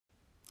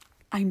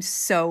I'm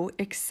so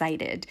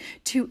excited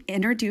to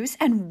introduce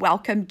and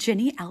welcome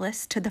Jenny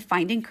Ellis to the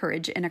Finding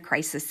Courage in a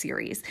Crisis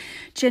series.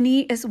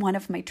 Jenny is one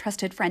of my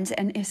trusted friends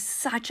and is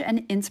such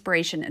an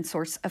inspiration and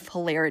source of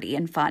hilarity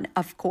and fun,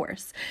 of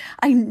course.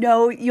 I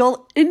know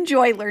you'll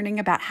enjoy learning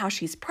about how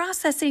she's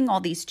processing all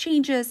these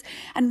changes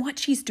and what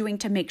she's doing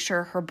to make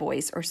sure her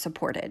boys are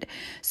supported.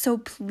 So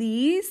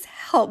please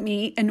help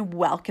me in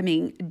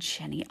welcoming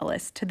Jenny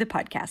Ellis to the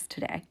podcast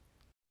today.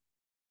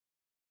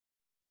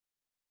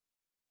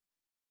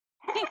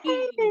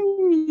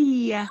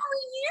 Hey, How are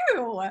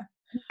you?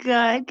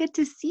 good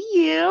to see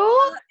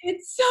you.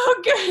 It's so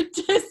good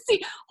to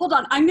see. Hold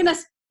on, I'm going to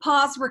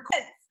pause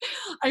record.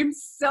 I'm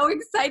so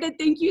excited.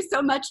 Thank you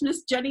so much,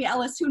 Miss Jenny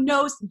Ellis, who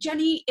knows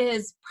Jenny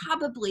is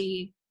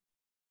probably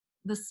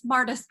the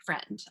smartest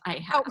friend I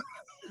have. Oh.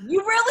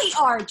 You really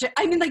are.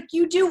 I mean, like,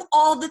 you do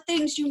all the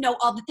things, you know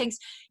all the things.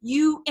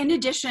 You, in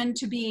addition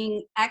to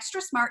being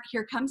extra smart,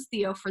 here comes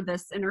Theo for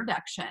this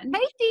introduction.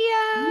 Hey,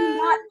 Theo. You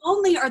not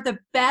only are the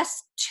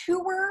best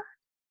tour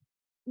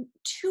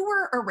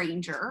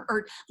arranger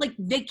or like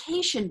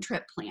vacation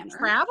trip planner.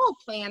 Travel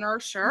planner,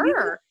 sure. You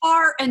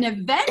are an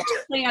event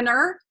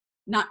planner,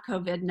 not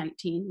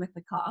COVID-19 with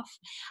the cough.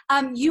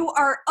 You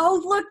are,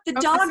 look, the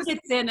dog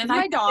gets in and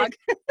my dog.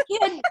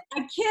 a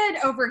kid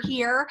over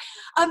here.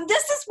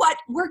 This is what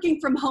working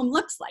from home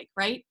looks like,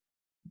 right?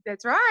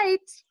 That's right.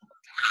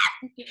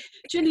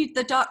 Jenny,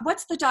 the dog,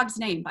 what's the dog's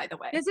name, by the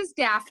way? This is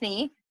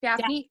Daphne.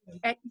 Daphne.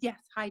 Yes.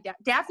 Hi,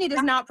 Daphne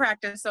does not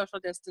practice social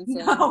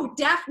distancing. No,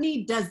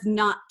 Daphne does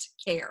not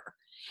care.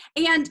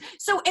 And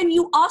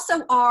you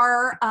also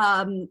are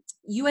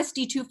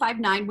USD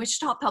 259,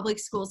 Wichita Public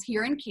Schools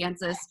here in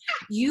Kansas.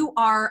 You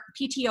are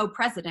PTO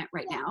president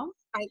right now.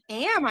 I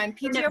am. I'm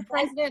PTO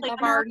president of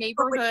our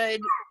neighborhood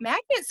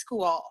magnet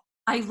school.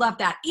 I love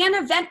that. And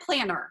event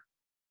planner,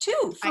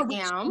 too. I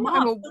am.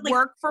 I'm a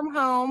work from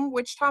home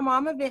Wichita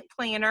Mom event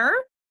planner.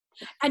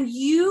 And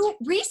you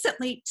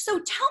recently, so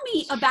tell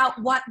me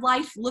about what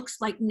life looks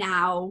like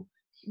now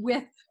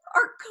with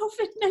our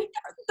COVID-19,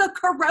 the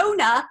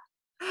corona.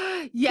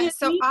 Yes,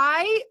 so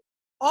I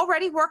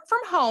already work from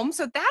home,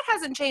 so that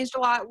hasn't changed a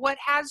lot. What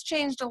has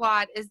changed a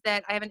lot is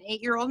that I have an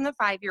 8-year-old and a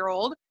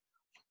 5-year-old.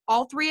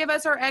 All three of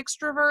us are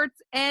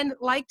extroverts and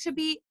like to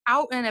be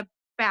out and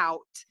about.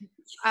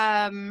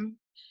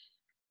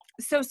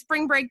 So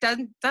spring break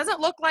doesn't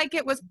look like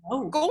it was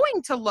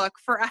going to look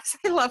for us.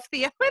 I love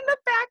Theo in the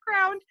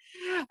background.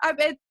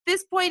 At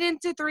this point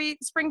into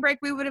spring break,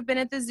 we would have been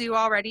at the zoo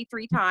already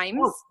 3 times.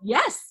 Oh,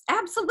 yes,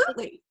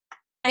 absolutely.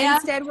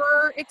 Instead,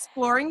 we're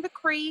exploring the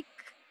creek.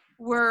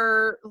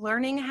 We're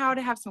learning how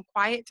to have some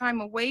quiet time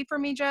away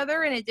from each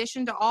other, in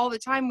addition to all the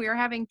time we are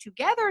having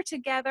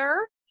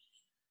together.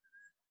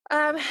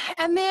 And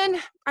then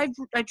I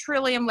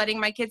truly am letting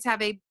my kids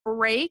have a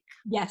break.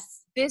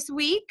 Yes. This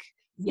week.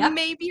 Yep.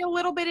 Maybe a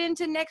little bit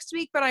into next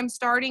week, but I'm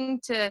starting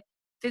to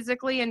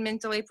physically and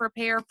mentally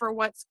prepare for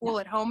what school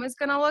at home is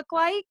going to look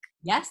like.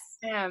 Yes.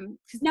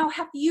 Now,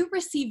 have you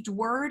received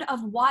word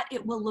of what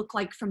it will look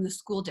like from the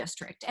school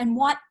district, and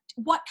what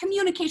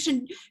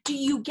communication do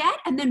you get,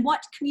 and then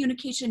what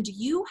communication do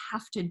you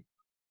have to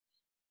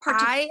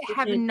I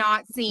have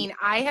not seen.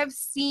 I have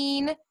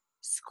seen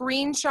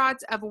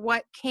screenshots of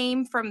what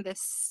came from the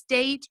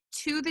state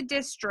to the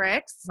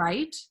districts.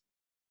 Right.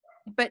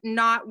 But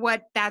not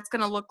what that's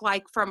going to look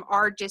like from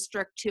our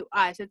district to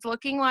us. It's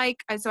looking like,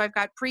 so I've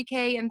got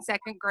pre-K and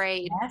second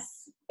grade.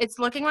 Yes. It's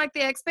looking like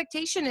the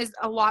expectation is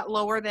a lot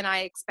lower than I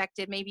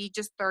expected. Maybe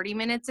just 30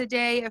 minutes a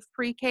day of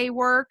pre-K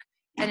work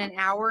and an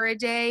hour a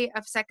day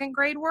of second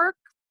grade work.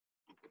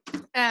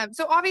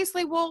 So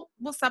obviously we'll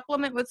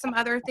supplement with some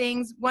other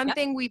things. One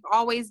thing we've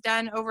always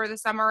done over the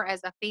summer as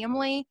a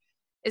family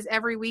is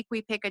every week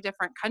we pick a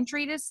different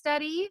country to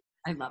study.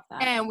 I love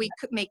that. And we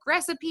make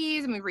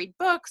recipes and we read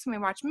books and we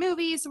watch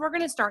movies. So we're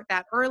going to start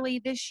that early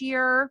this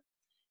year.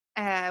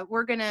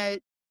 We're going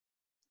to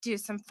do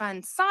some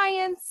fun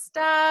science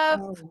stuff.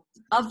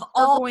 Of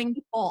all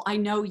people, I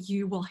know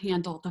you will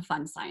handle the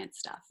fun science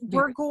stuff.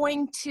 We're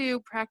going to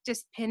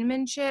practice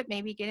penmanship,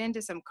 maybe get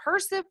into some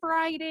cursive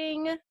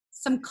writing.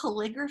 Some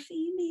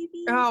calligraphy,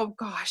 maybe? Oh,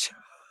 gosh.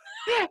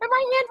 And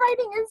my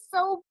handwriting is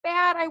so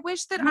bad. I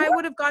wish that I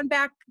would have gone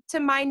back to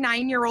my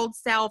 9-year-old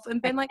self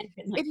and been like,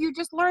 if you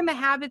just learn the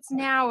habits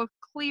now of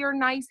clear,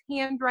 nice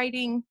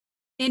handwriting.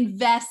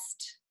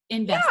 Invest.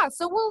 Yeah,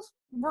 so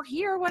we're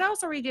here. What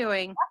else are we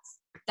doing?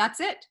 That's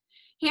it.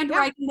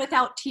 Handwriting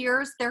Without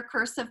Tears, their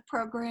cursive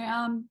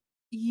program.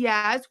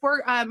 Yes,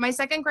 my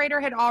second grader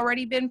had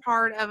already been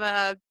part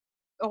of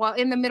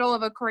in the middle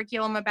of a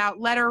curriculum about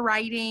letter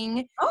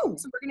writing. Oh.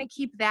 So we're going to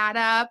keep that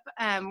up.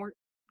 We're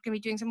going to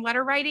be doing some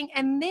letter writing.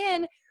 And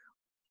then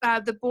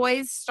the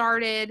boys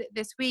started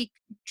this week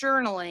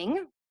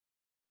journaling.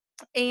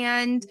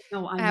 And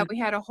we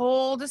had a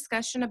whole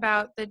discussion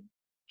about the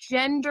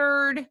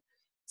gendered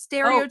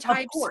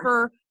stereotypes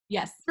for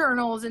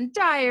journals and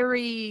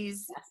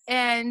diaries. Yes.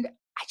 And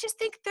I just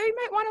think they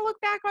might want to look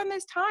back on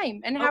this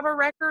time and have a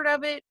record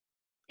of it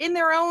in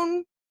their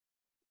own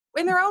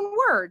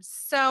words.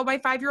 So my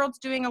 5-year-old's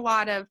doing a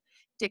lot of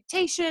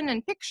dictation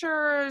and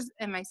pictures,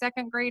 and my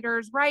second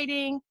graders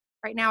writing.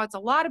 Right now it's a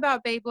lot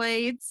about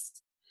Beyblades,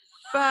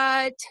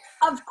 but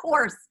of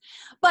course,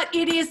 but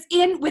it is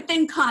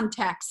within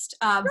context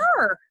of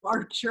sure.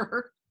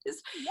 larger.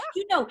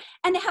 Yeah.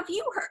 And have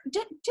you heard,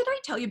 did I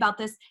tell you about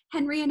this?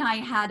 Henry and I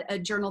had a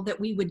journal that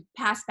we would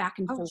pass back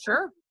and forth.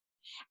 Sure.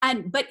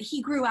 But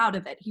he grew out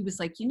of it. He was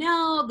like,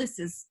 this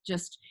is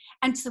just,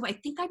 and so I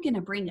think I'm going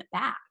to bring it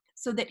back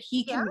so that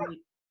he can write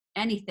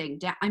anything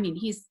down. I mean,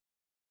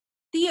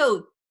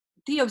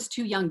 Theo's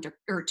too young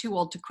or too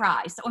old to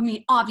cry. So, I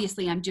mean,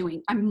 obviously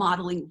I'm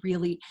modeling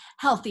really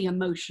healthy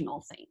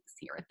emotional things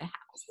here at the house,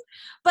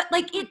 but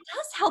like, it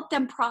does help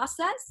them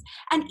process.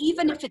 And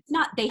even if it's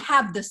not, they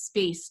have the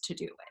space to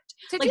do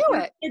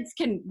it. Kids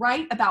can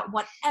write about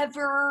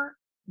whatever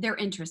they're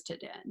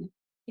interested in.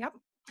 Yep.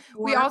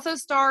 We also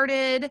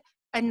started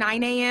a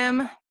 9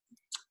 a.m.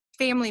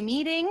 family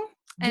meeting.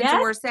 And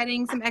so we're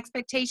setting some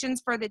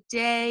expectations for the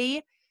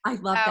day. I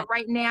love that.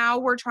 Right now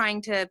we're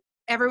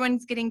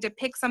everyone's getting to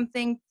pick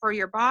something for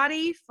your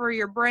body, for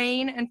your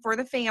brain, and for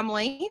the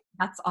family.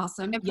 That's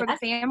awesome. And for the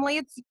family,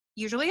 it's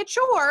usually a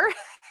chore.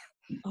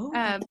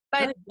 Oh,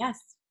 but yes.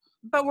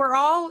 But we're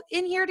all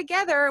in here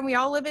together and we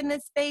all live in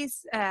this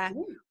space.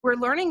 We're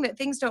learning that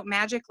things don't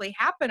magically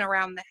happen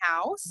around the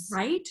house.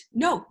 Right?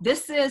 No,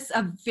 this is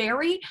a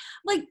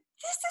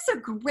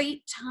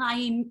great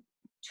time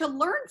to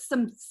learn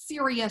some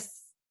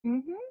serious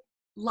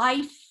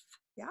life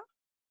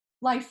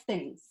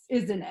things,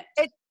 isn't it?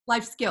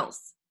 Life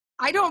skills.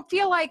 I don't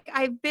feel like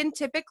I've been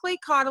typically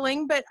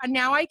coddling, but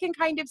now I can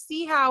kind of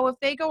see how if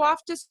they go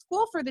off to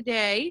school for the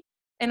day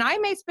and I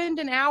may spend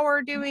an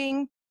hour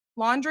doing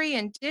laundry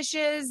and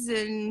dishes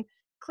and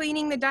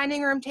cleaning the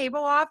dining room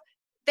table off,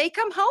 they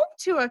come home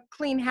to a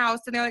clean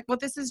house and they're like, well,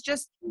 this is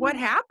just what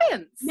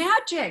happens.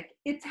 Magic.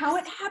 It's how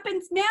it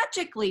happens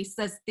magically,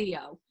 says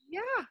Theo.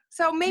 Yeah.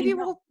 So maybe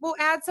we'll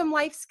add some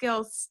life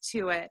skills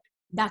to it.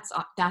 That's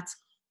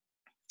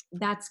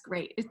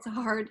great. It's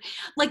hard.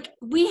 Like,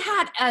 we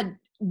had a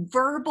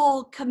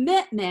verbal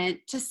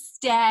commitment to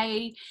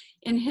stay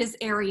in his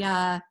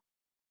area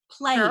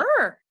playing.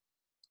 Sure.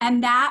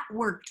 And that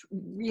worked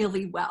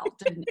really well,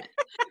 didn't it?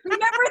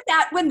 Remember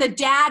that when the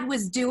dad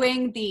was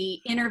doing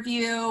the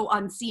interview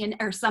on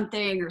CNN or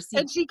something,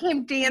 and she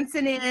came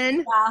dancing in.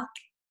 Yeah.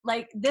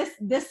 Like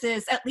this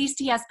is, at least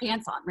he has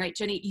pants on, right,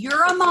 Jenny?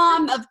 You're a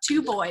mom of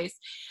 2 boys.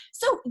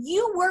 So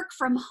you work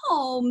from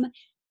home.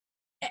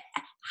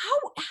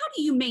 How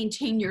do you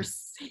maintain your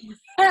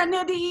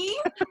sanity?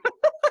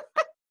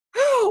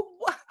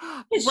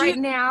 Right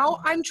now,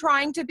 I'm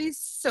trying to be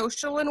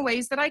social in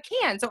ways that I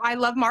can. So I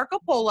love Marco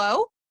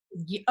Polo.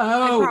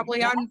 I'm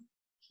probably on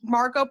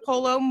Marco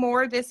Polo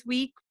more this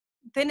week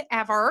than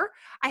ever.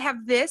 I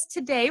have this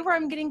today where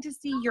I'm getting to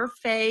see your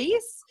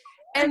face.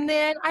 And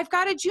then I've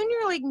got a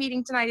junior league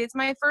meeting tonight. It's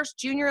my first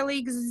junior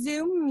league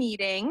Zoom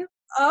meeting.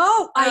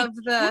 Of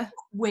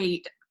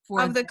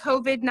the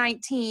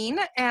COVID-19.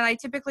 And I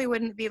typically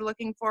wouldn't be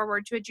looking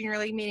forward to a junior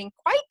league meeting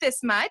quite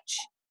this much.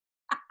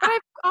 But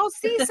I'll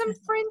see some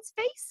friends'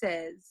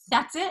 faces.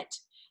 That's it.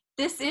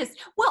 This is,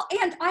 well,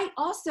 and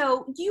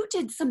you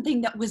did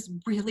something that was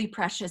really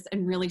precious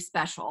and really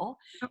special.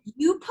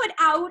 You put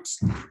out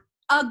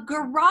a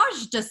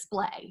garage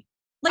display.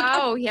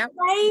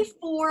 Display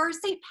for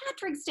St.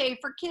 Patrick's Day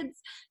for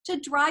kids to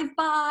drive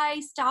by,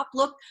 stop,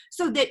 look,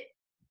 so that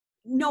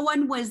no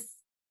one was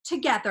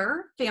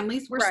together.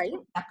 Families were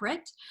still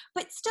separate,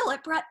 but still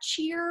it brought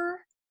cheer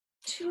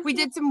to We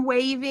did some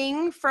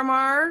waving from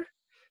our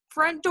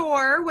front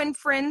door when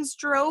friends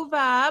drove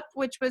up,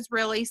 which was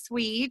really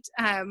sweet.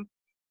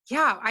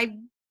 I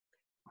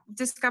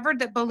discovered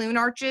that balloon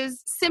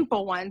arches,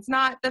 simple ones,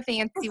 not the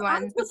fancy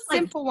ones, but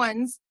simple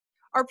ones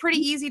are pretty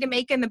easy to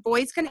make, and the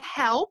boys can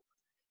help.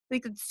 We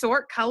could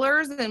sort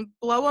colors and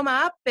blow them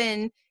up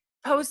and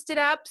post it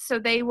up. So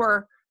they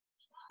were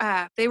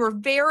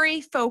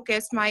very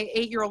focused. My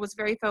 8-year-old was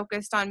very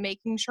focused on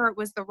making sure it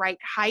was the right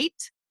height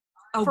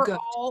for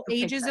all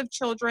ages of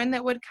children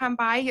that would come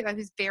by. I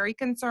was very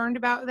concerned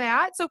about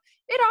that. So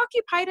it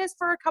occupied us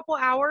for a couple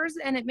hours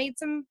and it made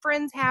some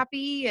friends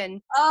happy.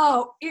 And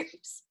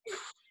it's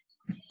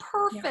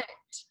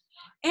perfect.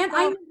 Yeah. And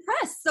I'm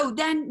impressed. So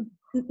then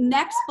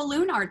next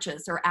balloon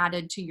arches are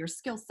added to your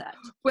skill set.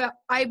 Well,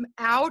 I'm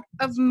out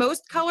of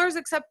most colors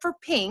except for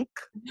pink.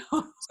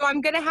 So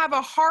I'm going to have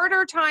a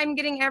harder time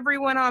getting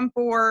everyone on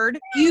board.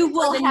 You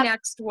will have the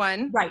next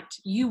one. Right.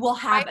 You will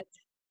have it.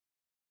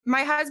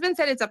 My husband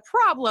said it's a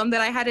problem that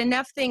I had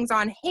enough things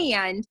on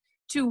hand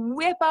to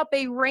whip up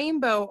a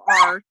rainbow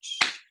arch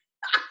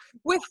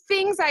with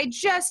things I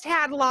just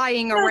had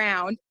lying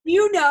around.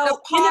 The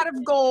pot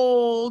of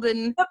gold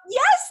and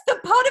yes, the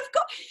pot of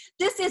gold.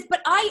 This is,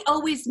 but I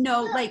always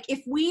know, like,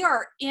 if we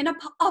are in a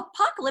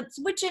apocalypse,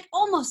 which it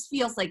almost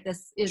feels like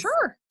this is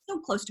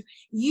so close to,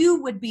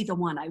 you would be the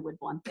one I would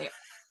want there.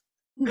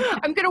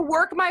 I'm going to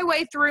work my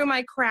way through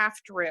my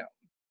craft room.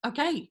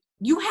 Okay.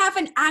 You have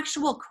an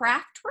actual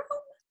craft room?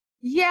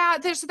 Yeah,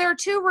 there are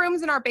 2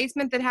 rooms in our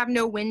basement that have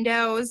no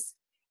windows.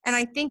 And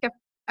I think a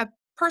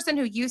person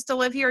who used to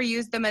live here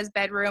used them as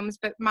bedrooms,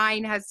 but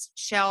mine has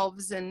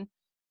shelves and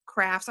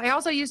crafts. I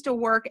also used to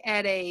work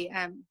at a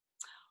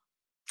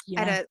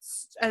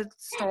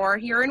store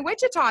here in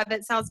Wichita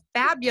that sells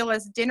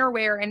fabulous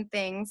dinnerware and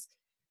things.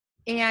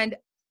 And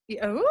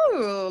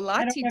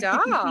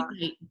la-ti-da.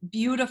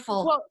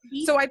 Beautiful. Well,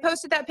 so I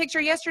posted that picture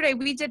yesterday.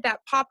 We did that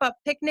pop-up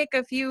picnic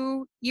a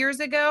few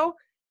years ago,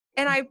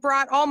 and I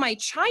brought all my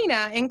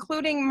china,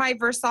 including my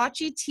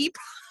Versace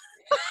teapot.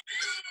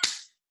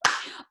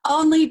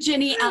 Only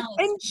Ginny Ellis.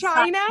 In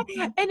China.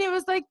 And it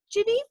was like,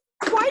 Ginny,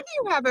 why do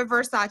you have a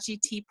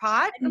Versace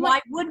teapot? And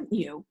why wouldn't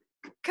you?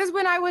 Because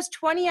when I was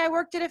 20, I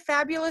worked at a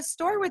fabulous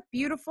store with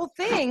beautiful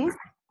things,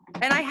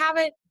 and I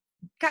haven't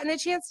gotten a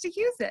chance to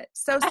use it.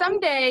 So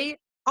someday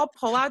I'll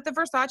pull out the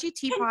Versace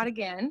teapot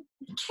again.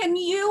 Can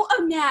you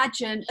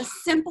imagine a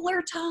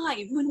simpler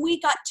time when we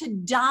got to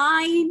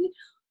dine,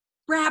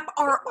 wrap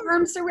our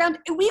arms around?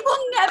 We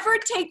will never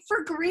take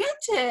for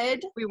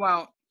granted. We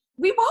won't.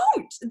 We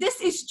won't. This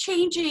is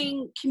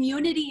changing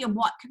community and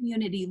what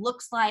community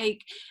looks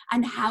like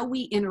and how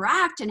we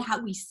interact and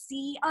how we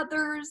see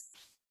others.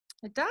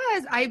 It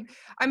does.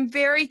 I'm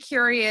very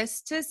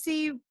curious to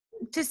see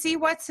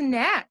what's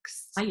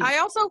next. I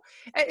also,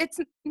 it's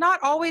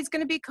not always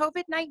going to be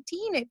COVID-19.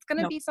 It's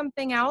going to be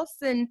something else.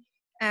 And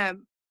I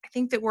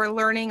think that we're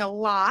learning a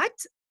lot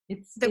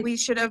that we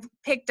should have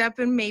picked up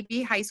in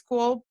maybe high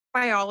school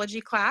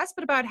biology class,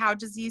 but about how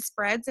disease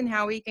spreads and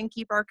how we can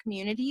keep our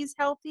communities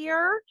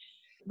healthier.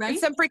 Right. And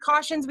some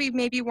precautions we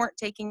maybe weren't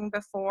taking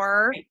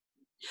before. Right.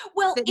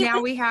 Well, that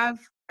now we have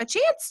a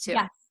chance to.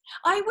 Yes.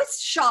 I was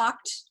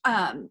shocked.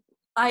 At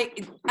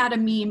a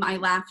meme I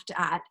laughed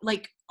at,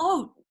 like,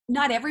 oh,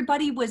 not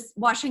everybody was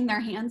washing their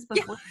hands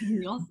before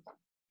meals.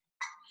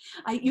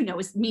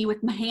 It's me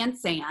with my hand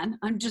san.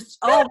 I'm just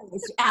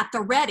always at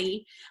the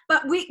ready.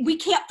 But we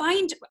can't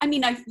find,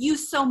 I've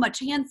used so much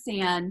hand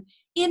san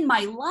in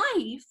my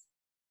life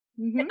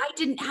that I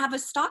didn't have a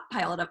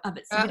stockpile of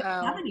it. So we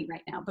don't have any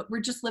right now, but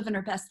we're just living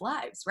our best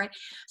lives, right?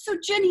 So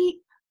Ginny,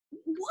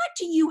 what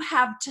do you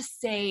have to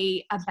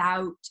say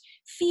about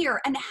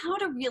fear and how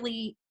to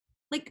really,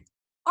 like,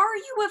 are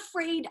you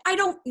afraid? I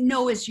don't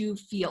know as you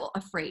feel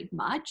afraid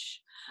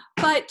much,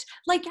 but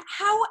like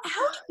how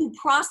do you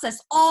process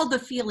all the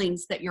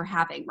feelings that you're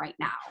having right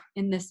now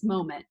in this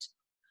moment?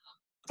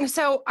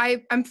 So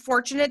I'm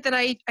fortunate that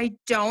I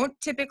don't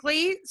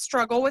typically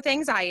struggle with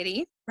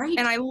anxiety. Right.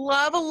 And I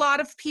love a lot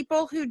of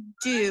people who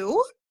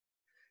do.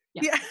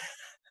 Yeah.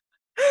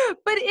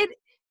 But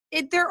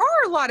there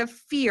are a lot of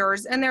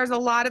fears and there's a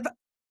lot of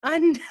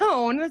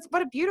unknown.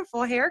 What a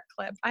beautiful hair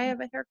clip. I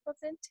have a hair clip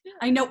in too.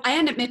 I know,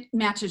 and it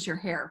matches your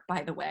hair,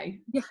 by the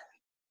way. Yeah.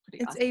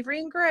 Pretty awesome. Avery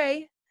and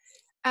Gray.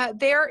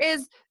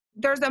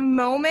 There's a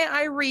moment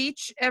I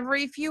reach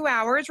every few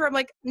hours where I'm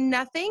like,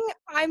 nothing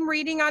I'm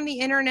reading on the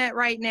internet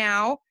right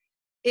now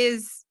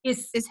is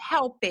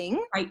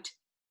helping. Right.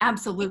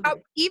 Absolutely.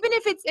 Even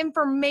if it's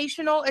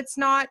informational, it's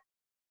not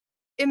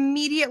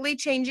immediately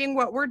changing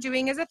what we're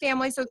doing as a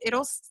family. So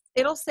it'll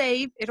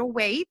save, it'll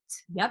wait.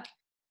 Yep.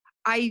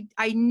 I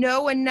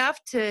know enough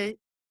to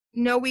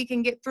know we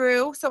can get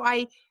through. So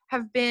I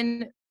have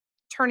been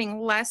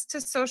turning less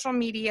to social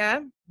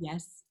media.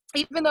 Yes.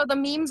 Even though the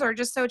memes are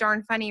just so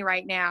darn funny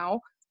right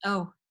now.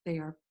 Oh, they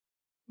are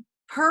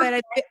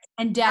perfect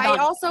and dead on.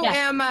 I also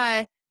am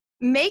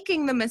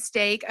making the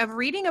mistake of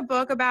reading a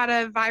book about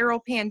a viral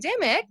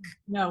pandemic.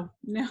 No.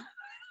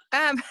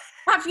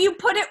 Have you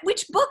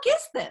which book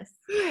is this?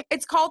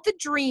 It's called The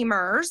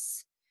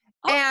Dreamers.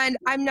 Oh. And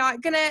I'm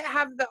not going to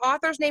have the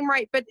author's name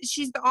right, but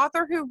she's the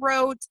author who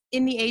wrote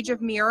In the Age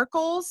of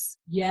Miracles.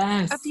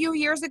 Yes. A few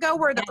years ago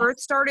where the earth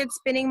started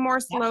spinning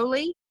more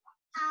slowly.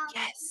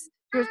 Yes.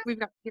 We've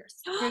got Pierce.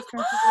 Hi,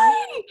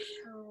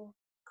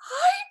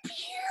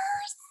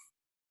 Pierce.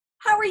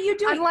 How are you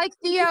doing? Unlike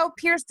Theo,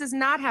 Pierce does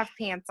not have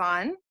pants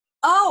on.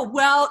 Oh,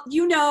 well,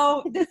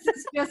 this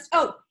is just,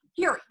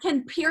 here,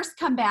 can Pierce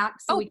come back?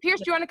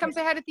 Pierce, do you want to come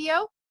say hi to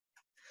Theo?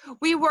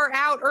 We were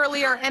out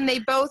earlier and they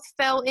both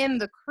fell in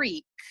the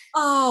creek.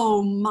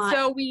 Oh my.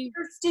 So we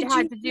Pierce, did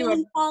you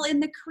really fall in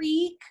the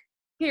creek?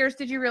 Pierce,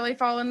 did you really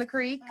fall in the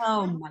creek?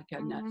 Oh my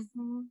goodness.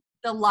 Mm-hmm.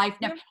 The life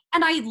never.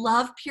 And I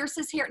love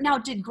Pierce's hair. Now,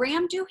 did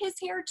Graham do his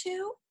hair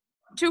too?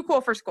 Too cool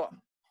for school.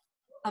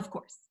 Of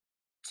course.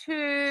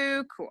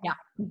 Too cool. Yeah.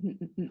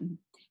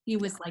 He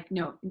was like,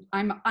 no,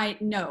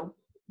 no,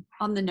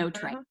 on the no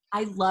train.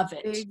 I love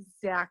it.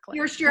 Exactly.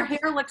 Your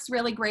hair looks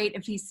really great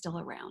if he's still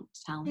around.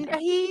 Tell him.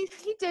 He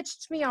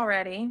ditched me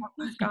already.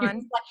 He's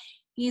gone.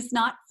 He's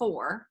not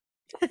 4.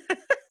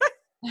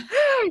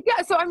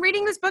 Yeah, so I'm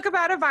reading this book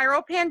about a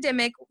viral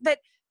pandemic that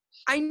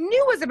I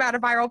knew was about a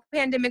viral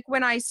pandemic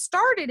when I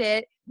started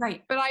it.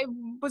 Right. But I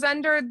was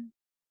under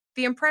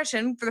the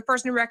impression, for the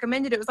person who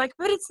recommended it, was like,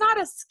 but it's not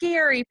a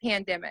scary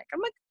pandemic.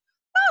 I'm like,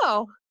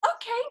 oh.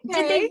 Okay.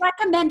 Did they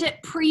recommend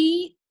it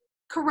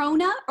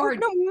pre-corona? Or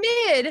no,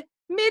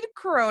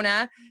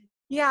 mid-corona.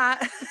 Yeah.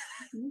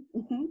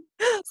 Mm-hmm.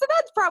 So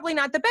that's probably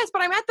not the best,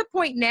 but I'm at the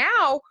point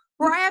now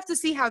where I have to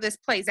see how this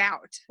plays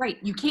out. Right.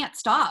 You can't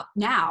stop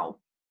now.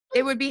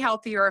 It would be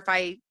healthier if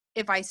I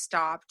if I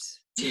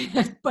stopped.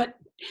 But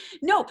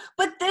no,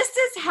 but this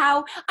is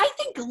how I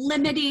think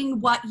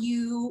limiting what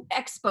you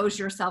expose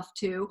yourself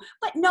to,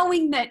 but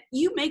knowing that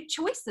you make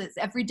choices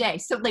every day.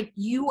 So like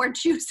you are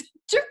choosing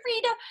to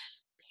read a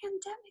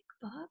pandemic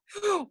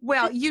book.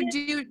 Well, you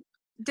do.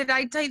 Did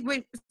I tell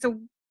you?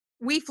 So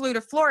we flew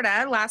to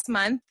Florida last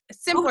month,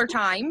 simpler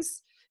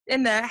times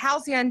in the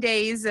halcyon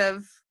days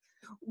of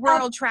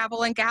world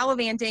travel and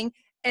gallivanting.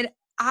 And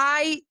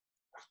I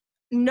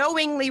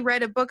knowingly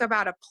read a book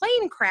about a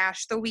plane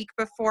crash the week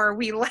before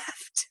we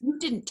left. You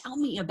didn't tell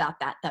me about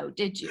that though,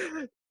 did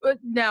you? But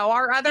no,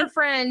 our other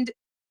friend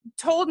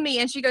told me,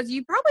 and she goes,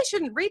 "You probably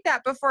shouldn't read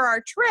that before our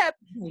trip."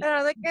 And I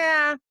was like,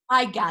 "Yeah,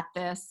 I got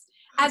this."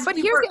 But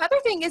here's the other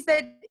thing is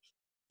that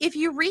if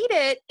you read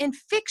it in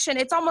fiction,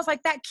 it's almost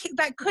like that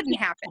couldn't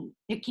happen.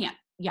 It can't.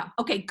 Yeah.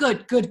 Okay,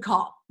 good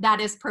call. That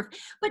is perfect.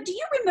 But do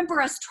you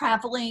remember us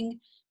traveling?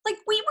 Like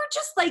we were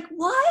just like,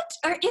 what?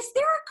 Or is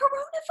there a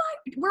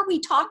coronavirus? Were we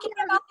talking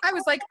about? I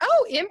was like,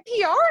 oh,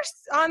 NPR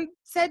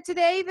said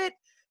today that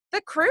the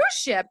cruise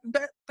ship,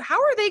 but how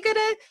are they going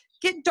to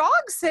get dog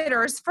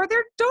sitters for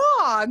their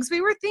dogs?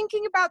 We were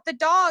thinking about the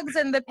dogs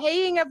and the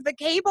paying of the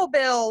cable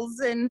bills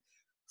and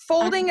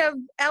folding of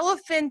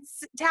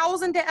elephants,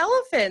 towels into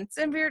elephants.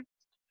 And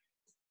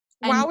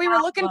while we were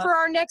looking for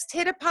our next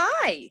hit of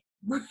pie.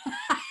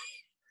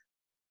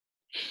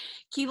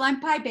 Key lime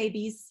pie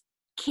babies,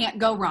 can't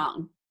go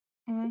wrong.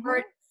 Mm-hmm.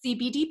 Or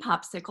CBD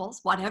popsicles,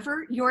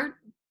 whatever your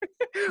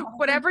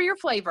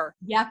flavor.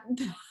 Yep,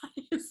 that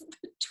is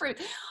the truth.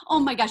 Oh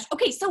my gosh.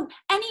 Okay, so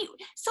how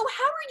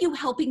are you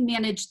helping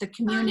manage the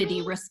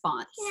community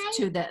response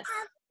to this?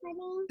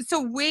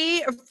 So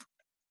we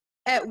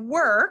at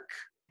work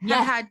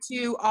have had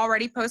to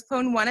already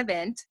postpone one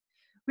event.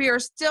 We are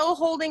still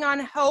holding on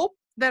hope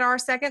that our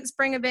second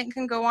spring event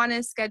can go on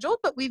as scheduled,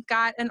 but we've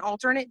got an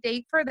alternate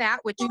date for that,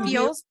 which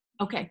feels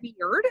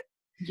weird.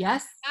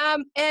 Yes.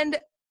 And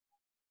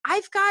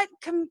I've got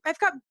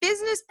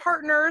business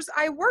partners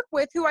I work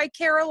with who I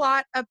care a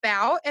lot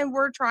about, and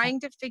we're trying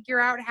to figure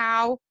out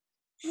how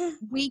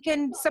we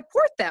can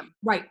support them.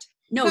 Right.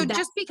 No, so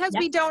just because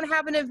we don't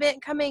have an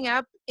event coming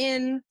up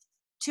in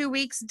 2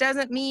 weeks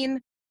doesn't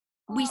mean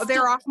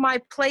they're off my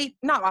plate,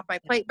 not off my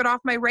plate, but off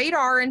my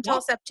radar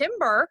until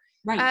September.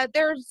 Right.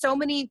 There's so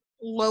many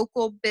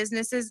local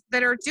businesses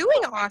that are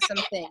doing awesome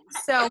things.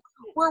 So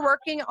we're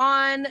working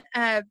on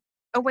a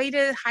way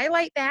to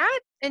highlight that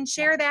and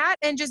share that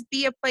and just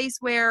be a place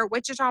where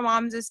Wichita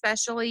moms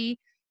especially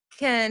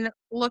can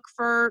look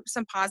for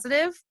some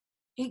positive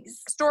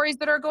stories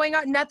that are going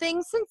on.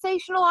 Nothing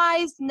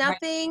sensationalized,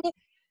 nothing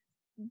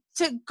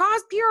to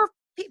cause fear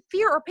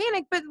or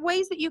panic, but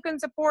ways that you can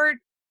support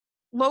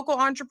local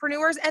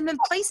entrepreneurs and then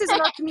places in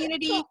our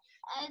community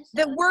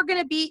that we're going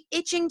to be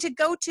itching to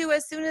go to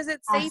as soon as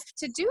it's safe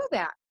to do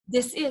that.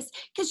 This is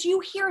because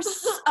you hear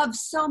of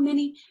so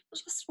many.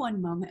 Just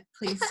one moment,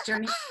 please,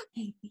 Journey.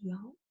 Hey,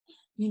 Theo,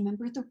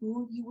 remember the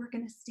rule? You were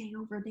going to stay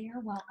over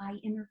there while I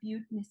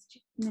interviewed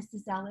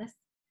Mrs. Ellis.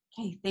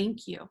 Okay,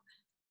 thank you.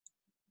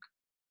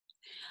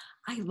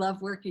 I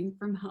love working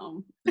from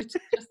home. It's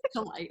just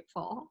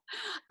delightful.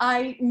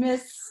 I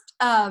missed,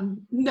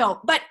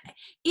 but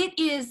it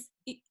is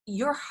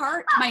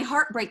my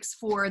heart breaks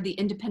for the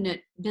independent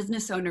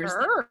business owners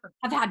that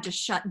have had to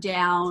shut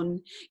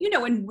down,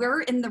 and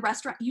we're in the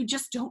restaurant. You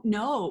just don't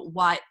know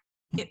what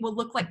it will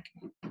look like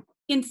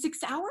in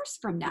 6 hours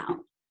from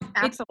now.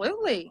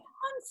 Absolutely.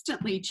 It's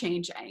constantly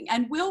changing.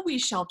 And will we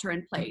shelter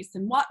in place?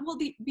 And what will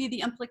be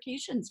the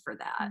implications for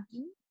that?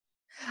 Mm-hmm.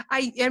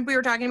 And we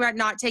were talking about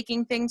not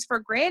taking things for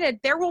granted.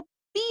 There will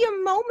be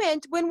a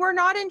moment when we're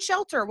not in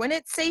shelter, when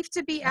it's safe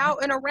to be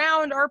out and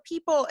around our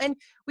people. And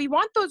we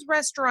want those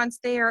restaurants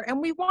there, and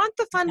we want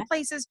the fun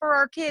places for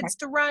our kids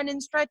to run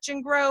and stretch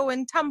and grow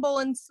and tumble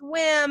and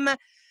swim.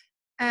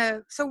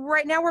 So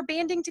right now we're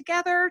banding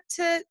together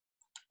to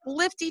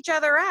lift each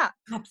other up.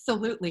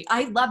 Absolutely.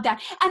 I love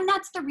that. And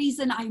that's the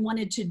reason I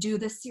wanted to do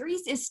this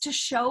series, is to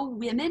show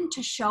women,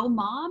 to show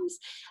moms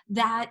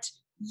that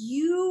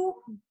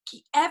you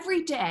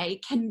every day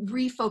can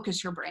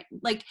refocus your brain.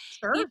 Like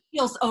it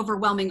feels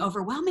overwhelming,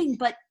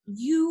 but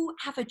you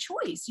have a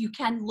choice. You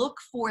can look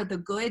for the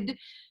good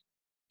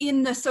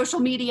in the social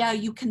media.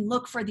 You can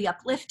look for the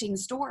uplifting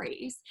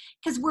stories,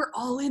 because we're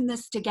all in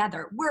this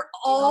together. We're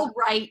all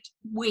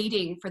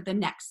waiting for the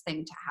next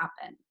thing to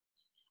happen.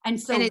 And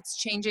it's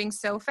changing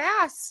so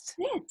fast.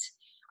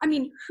 I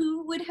mean,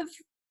 who would have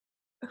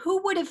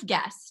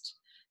guessed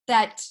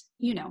that,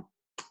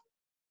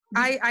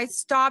 I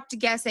stopped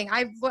guessing.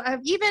 I've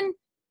even,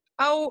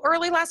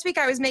 early last week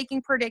I was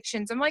making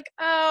predictions. I'm like,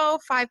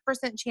 5%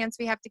 chance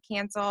we have to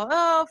cancel.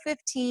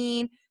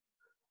 15.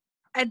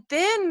 And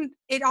then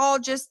it all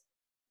just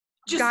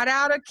got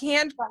out of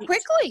hand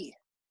quickly.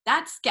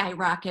 That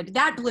skyrocketed.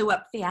 That blew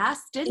up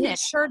fast, didn't it? It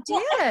sure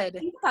did.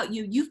 Think about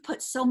you. You've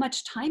put so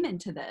much time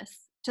into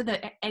this. That's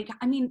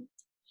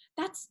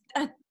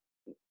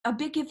a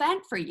big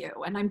event for you.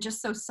 And I'm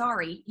just so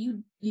sorry.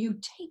 You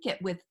take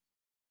it with...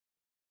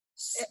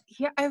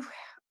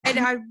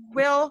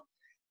 we'll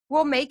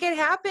make it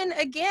happen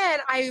again.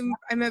 I'm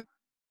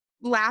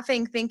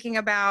laughing thinking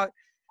about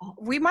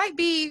we might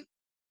be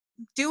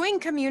doing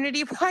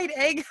community-wide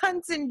egg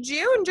hunts in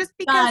June just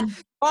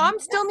because Mom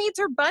still needs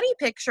her bunny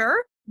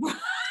picture.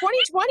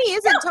 2020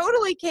 isn't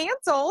totally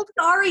canceled.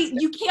 Sorry,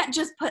 you can't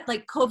just put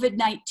like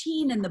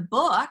COVID-19 in the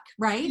book,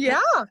 right? Yeah.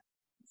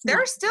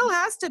 There still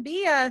has to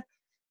be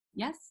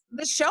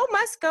the show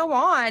must go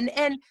on.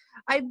 And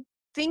I'm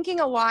thinking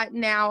a lot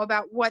now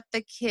about what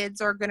the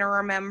kids are going to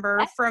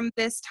remember from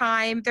this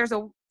time. There's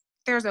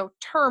a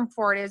term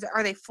for it.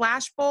 Are they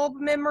flashbulb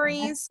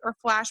memories or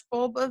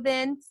flashbulb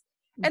events?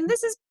 And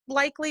this is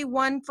likely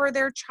one for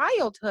their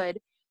childhood.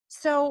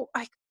 So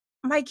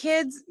my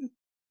kids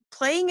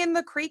playing in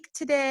the creek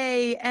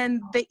today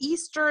and the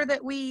Easter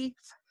that we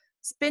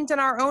spent in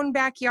our own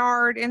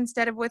backyard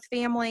instead of with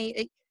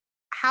family.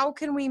 How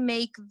can we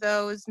make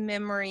those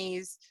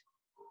memories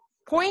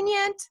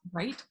poignant,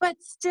 right, but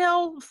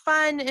still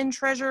fun and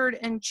treasured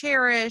and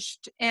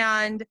cherished?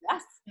 And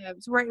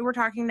we're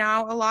talking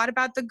now a lot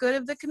about the good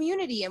of the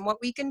community and what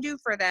we can do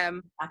for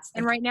them.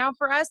 And right now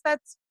for us,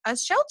 that's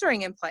us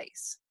sheltering in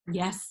place.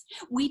 Yes,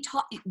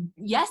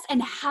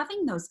 and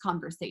having those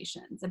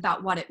conversations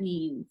about what it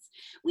means.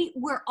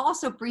 We're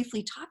also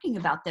briefly talking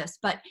about this,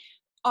 but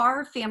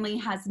our family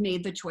has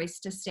made the choice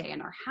to stay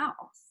in our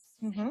house.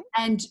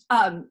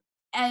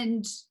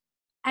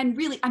 And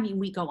really, I mean,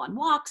 we go on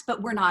walks,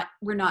 but we're not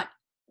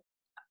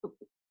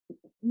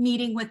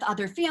meeting with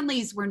other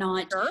families. We're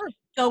not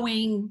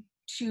going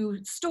to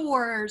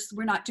stores.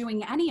 We're not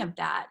doing any of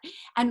that.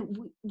 And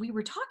we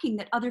were talking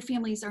that other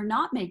families are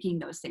not making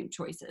those same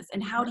choices.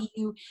 And how do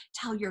you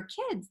tell your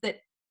kids that?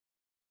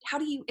 How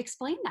do you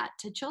explain that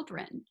to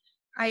children?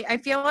 I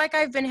feel like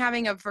I've been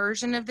having a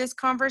version of this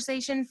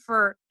conversation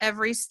for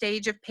every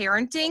stage of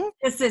parenting.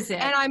 This is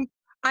it. And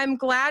I'm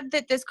glad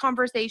that this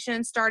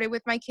conversation started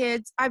with my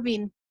kids. I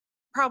mean,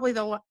 probably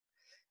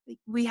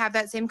we have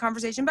that same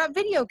conversation about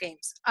video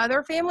games.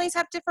 Other families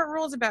have different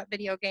rules about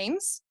video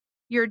games.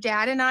 Your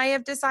dad and I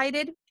have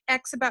decided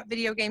X about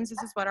video games.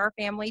 This is what our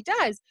family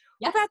does.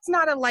 Well, that's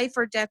not a life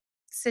or death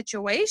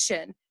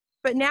situation.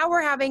 But now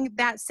we're having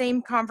that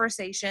same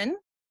conversation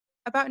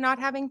about not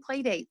having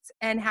play dates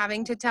and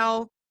having to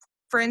tell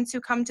friends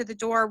who come to the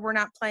door, we're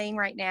not playing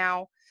right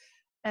now.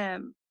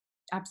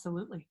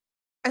 Absolutely.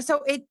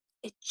 So it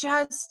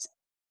just,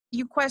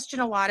 you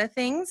question a lot of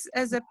things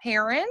as a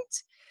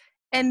parent.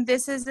 And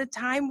this is a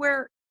time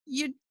where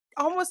you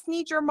almost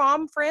need your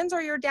mom friends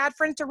or your dad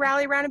friends to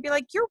rally around and be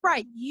like, you're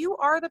right. You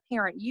are the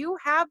parent. You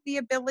have the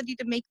ability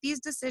to make these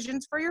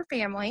decisions for your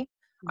family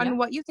on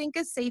what you think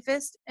is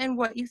safest and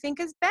what you think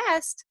is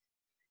best.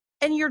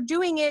 And you're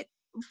doing it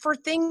for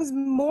things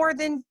more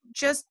than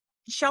just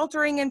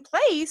sheltering in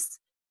place.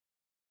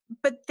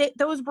 But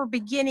those were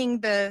beginning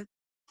the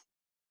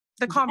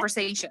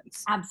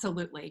conversations.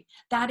 Absolutely.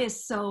 That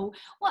is so,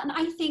 well, and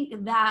I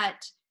think that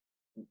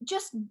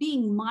just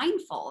being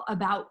mindful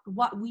about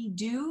what we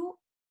do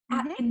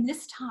in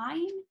this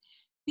time,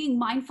 being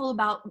mindful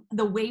about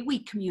the way we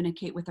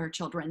communicate with our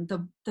children,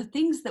 the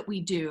things that we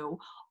do,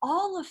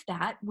 all of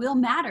that will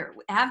matter.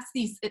 As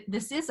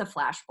this is a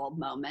flashbulb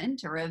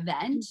moment or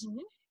event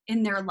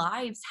in their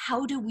lives,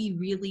 how do we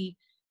really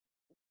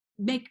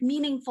make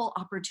meaningful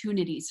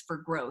opportunities for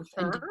growth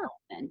and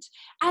development,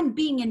 and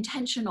being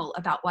intentional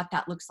about what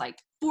that looks like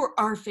for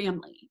our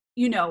family,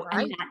 and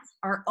that's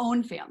our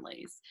own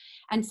families.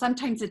 And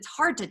sometimes it's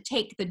hard to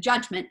take the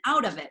judgment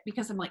out of it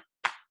because I'm like,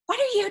 what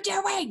are you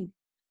doing?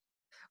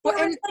 We're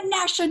in a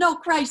national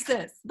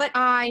crisis. But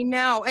I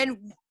know. And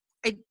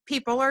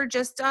people are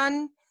just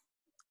on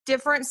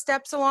different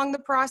steps along the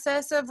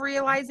process of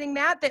realizing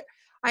that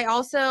I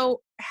also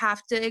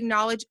have to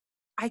acknowledge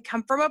I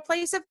come from a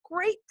place of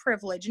great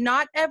privilege.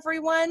 Not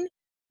everyone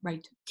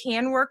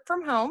can work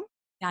from home.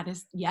 That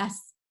is,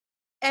 yes.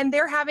 And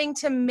they're having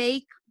to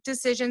make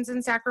decisions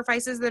and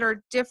sacrifices that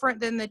are different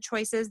than the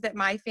choices that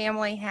my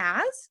family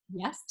has.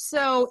 Yes.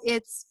 So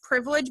it's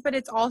privilege, but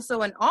it's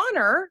also an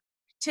honor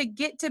to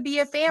get to be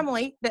a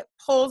family that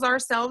pulls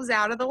ourselves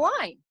out of the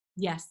line.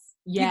 Yes.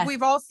 Yes.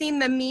 We've all seen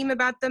the meme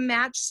about the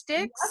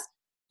matchsticks.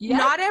 Yes.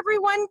 Not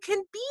everyone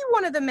can be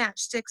one of the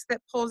matchsticks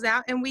that pulls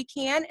out, and we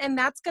can, and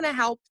that's going to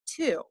help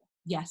too.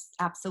 Yes,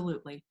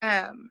 absolutely.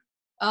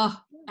 Oh,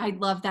 I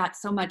love that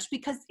so much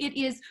because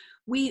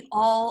we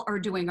all are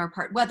doing our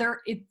part, whether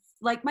it's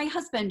like my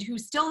husband who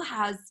still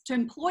has to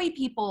employ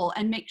people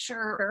and make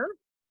sure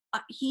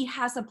he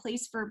has a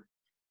place for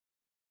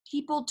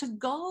people to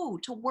go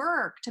to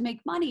work, to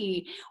make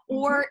money,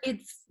 or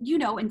it's,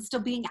 and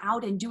still being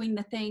out and doing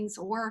the things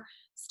or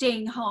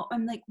staying home.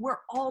 I'm like, we're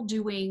all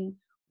doing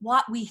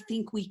what we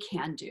think we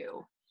can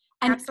do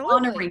and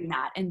honoring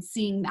that and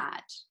seeing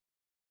that.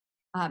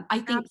 I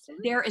think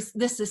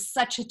this is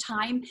such a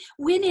time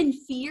when in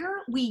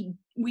fear, we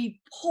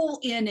pull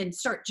in and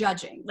start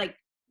judging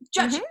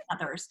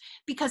others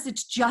because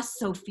it's just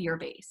so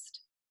fear-based.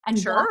 And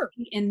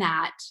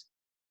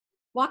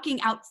walking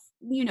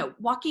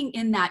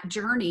in that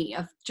journey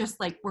of just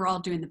like, we're all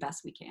doing the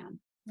best we can.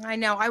 I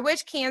know. I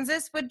wish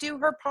Kansas would do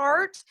her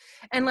part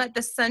and let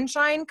the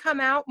sunshine come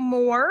out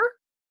more.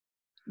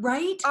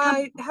 Right?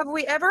 Have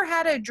we ever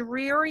had a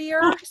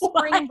drearier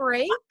spring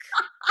break?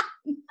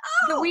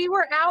 No. We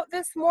were out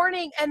this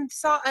morning and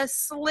saw a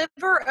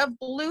sliver of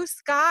blue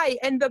sky,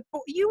 and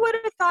you would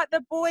have thought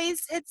the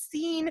boys had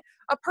seen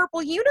a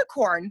purple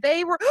unicorn.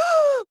 They were,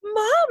 oh,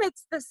 Mom,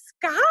 it's the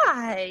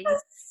sky.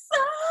 The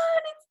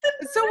sun. It's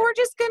the So we're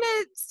just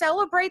gonna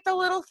celebrate the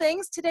little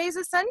things. Today's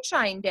a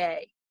sunshine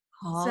day.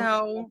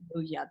 So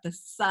yeah, the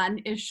sun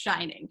is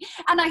shining.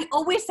 And I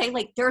always say,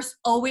 like, there's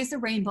always a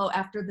rainbow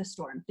after the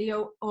storm.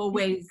 Theo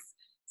always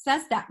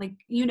says that, like,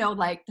 you know,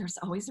 like, there's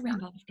always a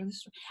rainbow after the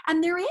storm.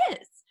 And there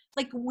is.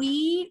 Like,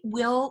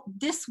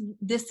 this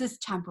is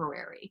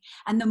temporary.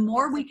 And the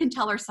more we can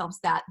tell ourselves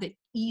that, the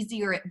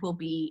easier it will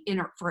be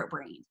for our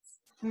brains.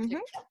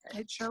 Mm-hmm.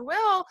 It sure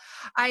will.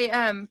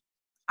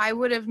 I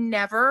would have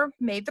never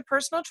made the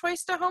personal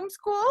choice to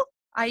homeschool.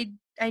 I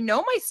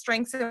know my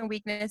strengths and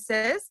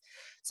weaknesses.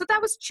 So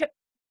that was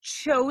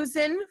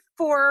chosen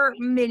for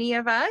many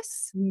of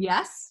us.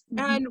 Yes.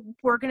 And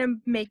we're going to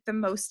make the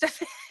most of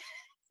it.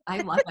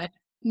 I love it.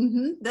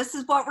 This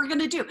is what we're going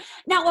to do.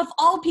 Now, of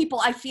all people,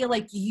 I feel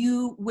like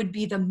you would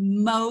be the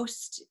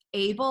most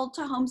able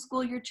to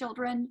homeschool your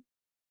children.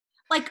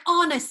 Like,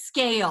 on a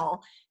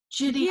scale,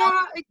 Ginny,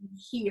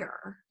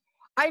 here.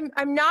 I'm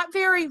not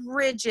very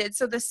rigid,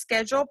 so the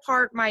schedule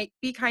part might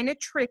be kind of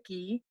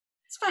tricky.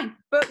 It's fine.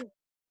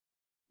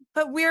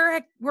 But we're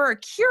a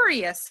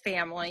curious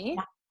family.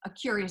 Yeah, a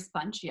curious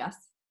bunch, yes.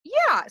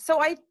 Yeah,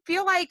 so I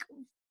feel like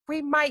we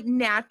might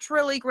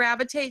naturally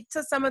gravitate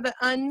to some of the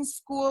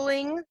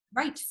unschooling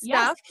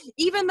stuff,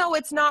 even though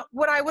it's not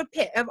what I would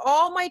pick. Of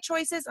all my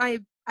choices, I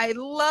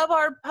love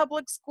our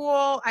public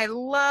school. I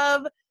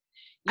love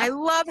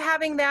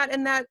having that,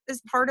 and that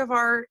is part of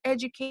our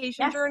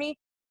education journey.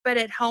 But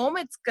at home,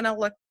 it's going to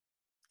look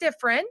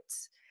different.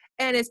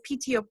 And as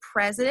PTO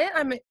president,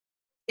 I'm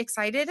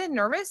excited and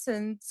nervous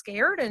and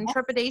scared and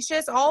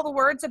trepidatious, all the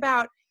words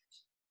about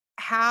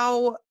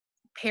how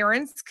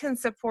parents can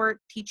support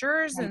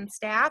teachers and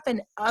staff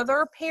and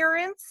other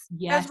parents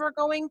as we're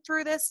going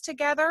through this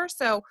together.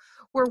 So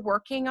we're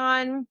working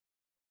on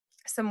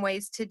some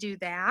ways to do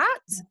that.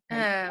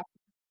 And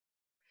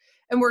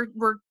we're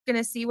going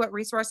to see what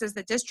resources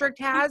the district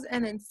has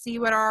and then see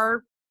what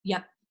our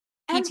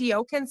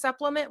PTO can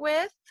supplement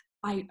with.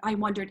 I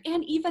wondered,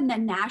 and even the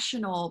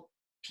national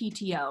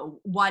PTO,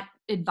 what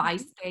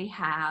advice they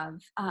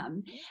have.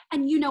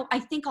 And, you know, I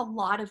think a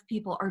lot of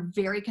people are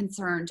very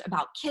concerned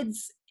about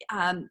kids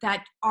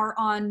that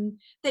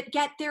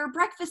get their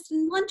breakfast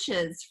and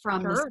lunches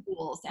from the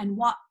schools, and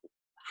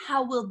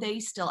how will they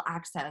still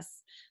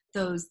access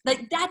those?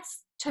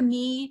 That's, to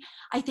me,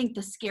 I think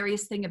the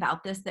scariest thing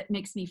about this that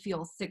makes me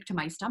feel sick to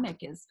my stomach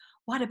is,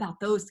 what about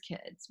those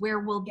kids? Where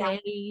will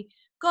they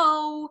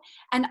go?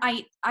 And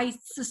I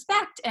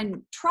suspect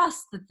and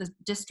trust that the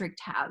district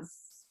has.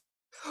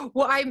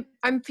 Well,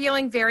 I'm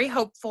feeling very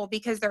hopeful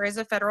because there is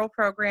a federal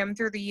program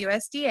through the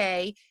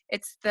USDA.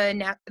 It's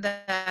I'm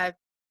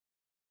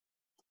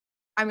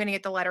going to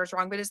get the letters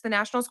wrong, but it's the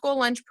National School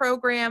Lunch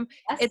Program.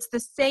 Yes. It's the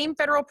same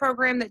federal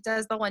program that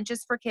does the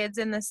lunches for kids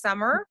in the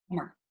summer.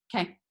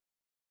 Okay.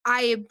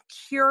 I am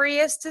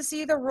curious to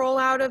see the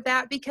rollout of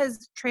that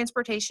because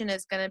transportation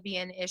is going to be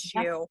an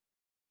issue.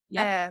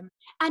 Yep.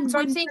 And so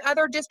I'm seeing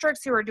other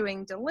districts who are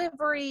doing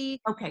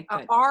delivery. Okay,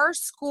 good. Our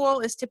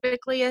school is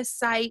typically a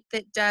site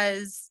that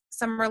does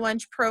summer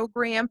lunch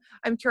program.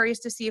 I'm curious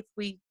to see if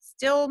we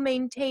still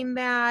maintain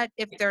that,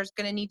 if there's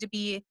going to need to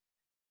be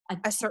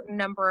a certain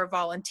number of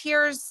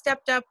volunteers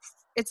stepped up.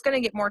 It's going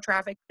to get more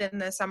traffic than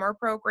the summer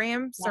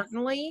program,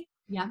 certainly.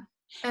 Yeah.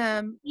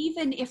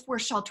 Even if we're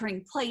sheltering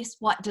in place,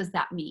 what does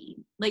that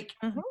mean? Like,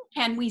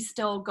 can we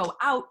still go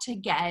out to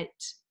get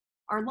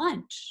our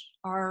lunch?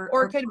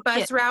 Or could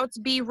bus routes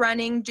be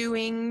running,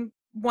 doing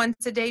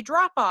once a day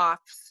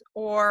drop-offs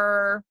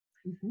or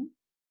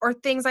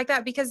things like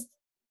that? Because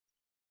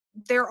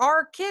there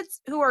are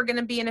kids who are going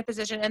to be in a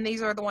position, and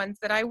these are the ones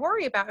that I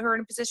worry about, who are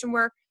in a position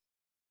where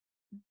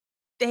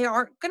they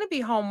aren't going to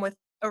be home with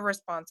a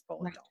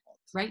responsible adult.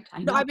 Right.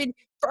 I know. I mean,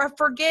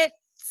 forget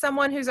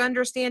someone who's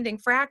understanding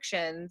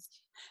fractions.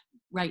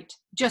 Right.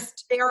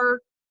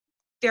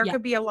 There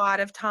could be a lot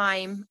of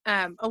time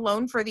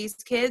alone for these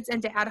kids,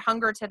 and to add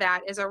hunger to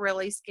that is a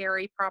really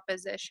scary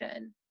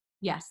proposition.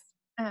 Yes.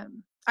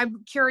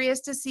 I'm curious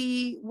to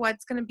see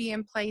what's going to be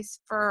in place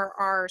for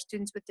our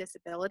students with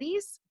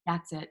disabilities.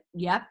 That's it.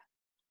 Yep.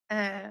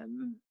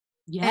 And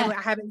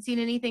I haven't seen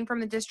anything from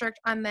the district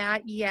on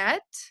that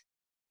yet.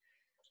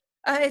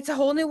 It's a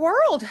whole new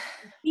world.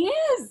 It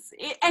is.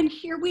 And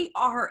here we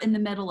are in the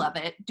middle of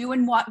it,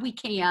 doing what we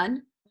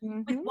can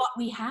with what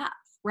we have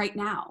right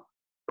now.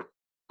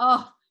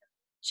 Oh,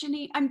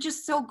 Ginny, I'm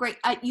just so great.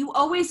 You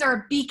always are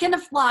a beacon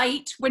of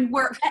light when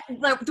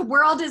the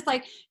world is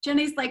like,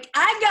 Ginny's like,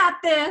 I got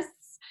this.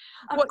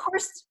 Of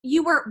course,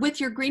 you were, with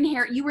your green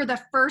hair, you were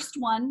the first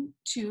one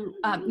to,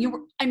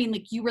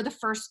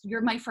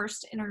 you're my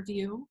first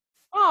interview.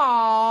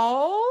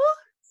 Oh,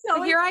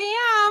 so here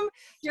I am.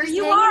 Here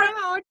you are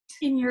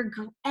in your,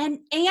 and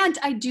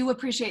I do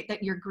appreciate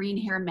that your green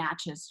hair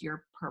matches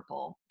your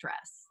purple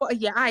dress. Well,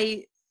 yeah,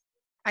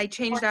 I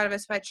changed out of a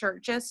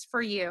sweatshirt just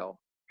for you.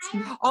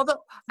 Although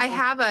I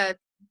have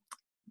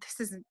this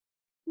is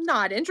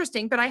not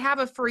interesting, but I have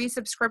a free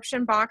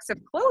subscription box of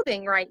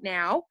clothing right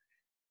now.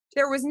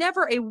 There was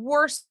never a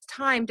worse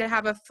time to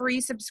have a free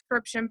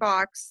subscription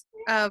box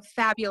of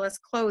fabulous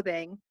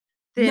clothing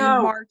than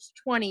March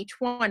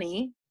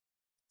 2020.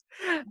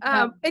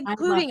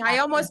 Including, I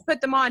almost put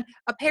them on,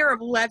 a pair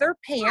of leather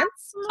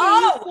pants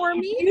for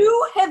me.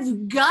 You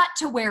have got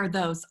to wear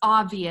those,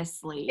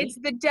 obviously. It's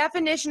the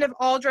definition of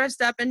all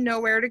dressed up and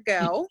nowhere to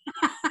go.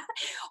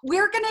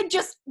 We're going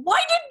to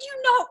why did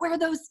you not wear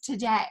those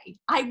today?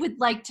 I would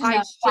like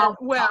to know.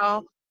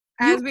 Well,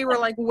 as we were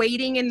like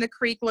wading in the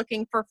creek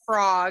looking for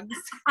frogs.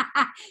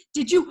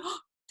 Did you?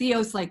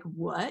 Theo's like,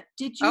 what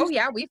did you? Oh,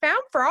 yeah, we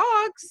found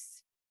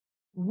frogs.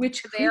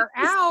 Which they're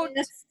out.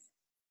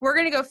 We're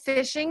going to go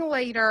fishing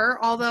later,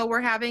 although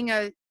we're having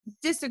a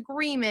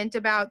disagreement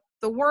about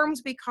the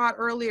worms we caught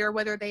earlier,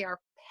 whether they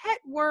are pet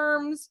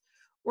worms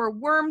or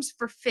worms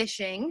for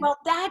fishing. Well,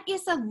 that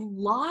is a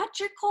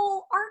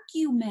logical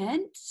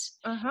argument,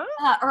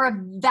 or a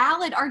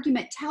valid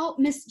argument. Tell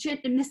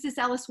Mrs.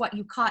 Ellis what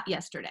you caught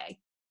yesterday.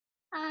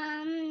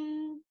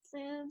 A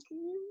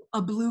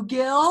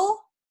bluegill?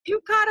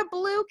 You caught a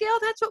bluegill?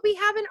 That's what we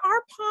have in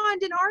our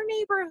pond in our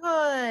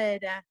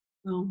neighborhood.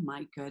 Oh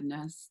my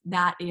goodness.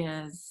 That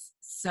is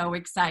so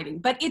exciting.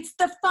 But it's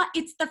the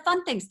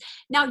fun things.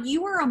 Now,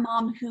 you are a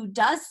mom who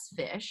does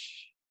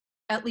fish,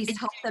 at least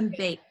help them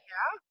bait.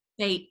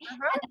 And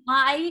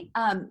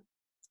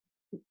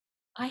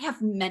I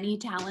have many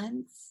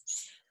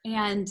talents,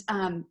 and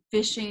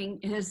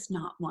fishing is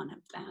not one of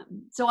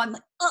them. So I'm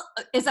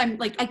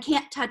like, I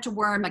can't touch a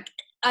worm.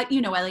 I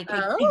gag.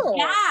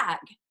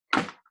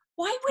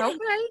 Why would I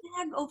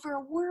gag over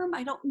a worm?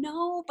 I don't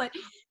know, but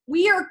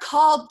we are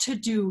called to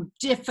do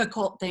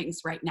difficult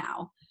things right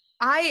now.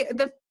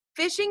 The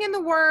fishing and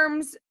the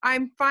worms,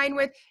 I'm fine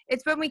with.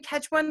 It's when we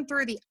catch one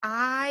through the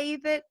eye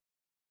that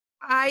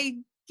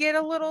I get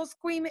a little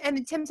squeamy.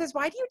 And Tim says,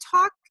 "Why do you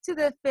talk to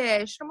the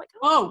fish?" I'm like,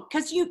 "Oh,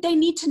 because they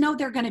need to know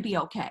they're going to be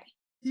okay."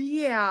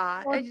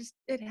 Yeah,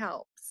 it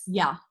helps.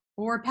 Yeah,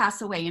 or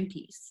pass away in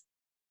peace.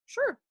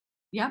 Sure.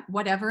 Yeah,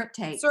 whatever it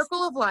takes.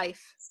 Circle of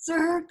life.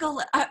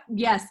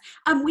 Yes.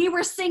 We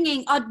were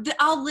singing.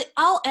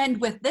 I'll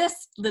end with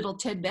this little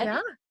tidbit.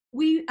 Yeah.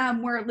 We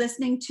were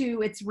listening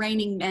to "It's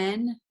Raining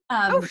Men."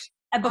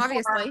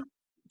 Obviously,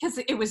 because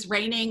it was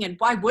raining, and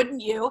why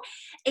wouldn't you?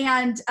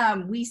 And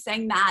we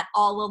sang that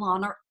all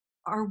along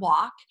our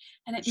walk,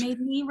 and it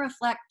made me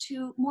reflect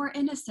to more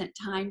innocent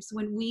times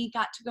when we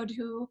got to go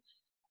to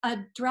a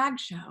drag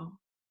show.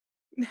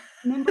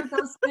 Remember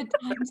those good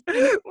times?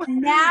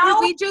 And now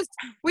we just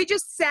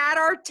sat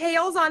our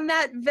tails on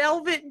that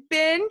velvet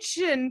bench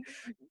and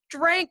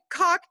drank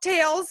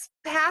cocktails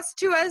passed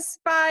to us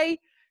by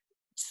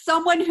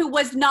someone who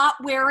was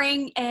not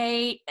wearing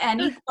any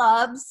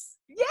gloves.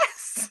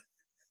 Yes.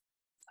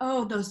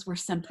 Oh, those were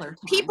simpler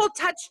times. People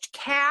touched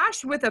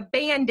cash with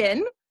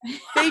abandon.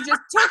 They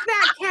just took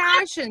that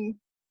cash and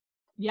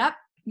Yep.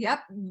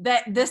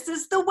 This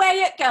is the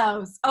way it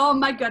goes. Oh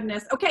my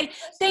goodness. Okay.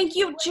 Thank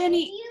you,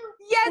 Jenny.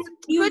 Yes,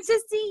 good to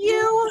see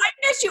you. I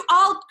miss you.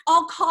 I'll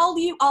call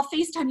you. I'll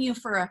FaceTime you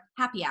for a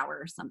happy hour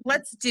or something.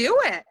 Let's do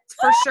it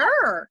for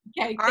sure.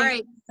 Okay. All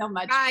right. You so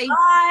much. Bye.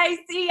 Bye.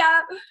 See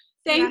ya.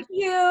 Thank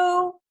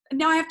you.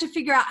 Now I have to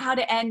figure out how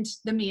to end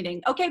the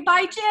meeting. Okay.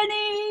 Bye,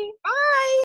 Jenny. Bye.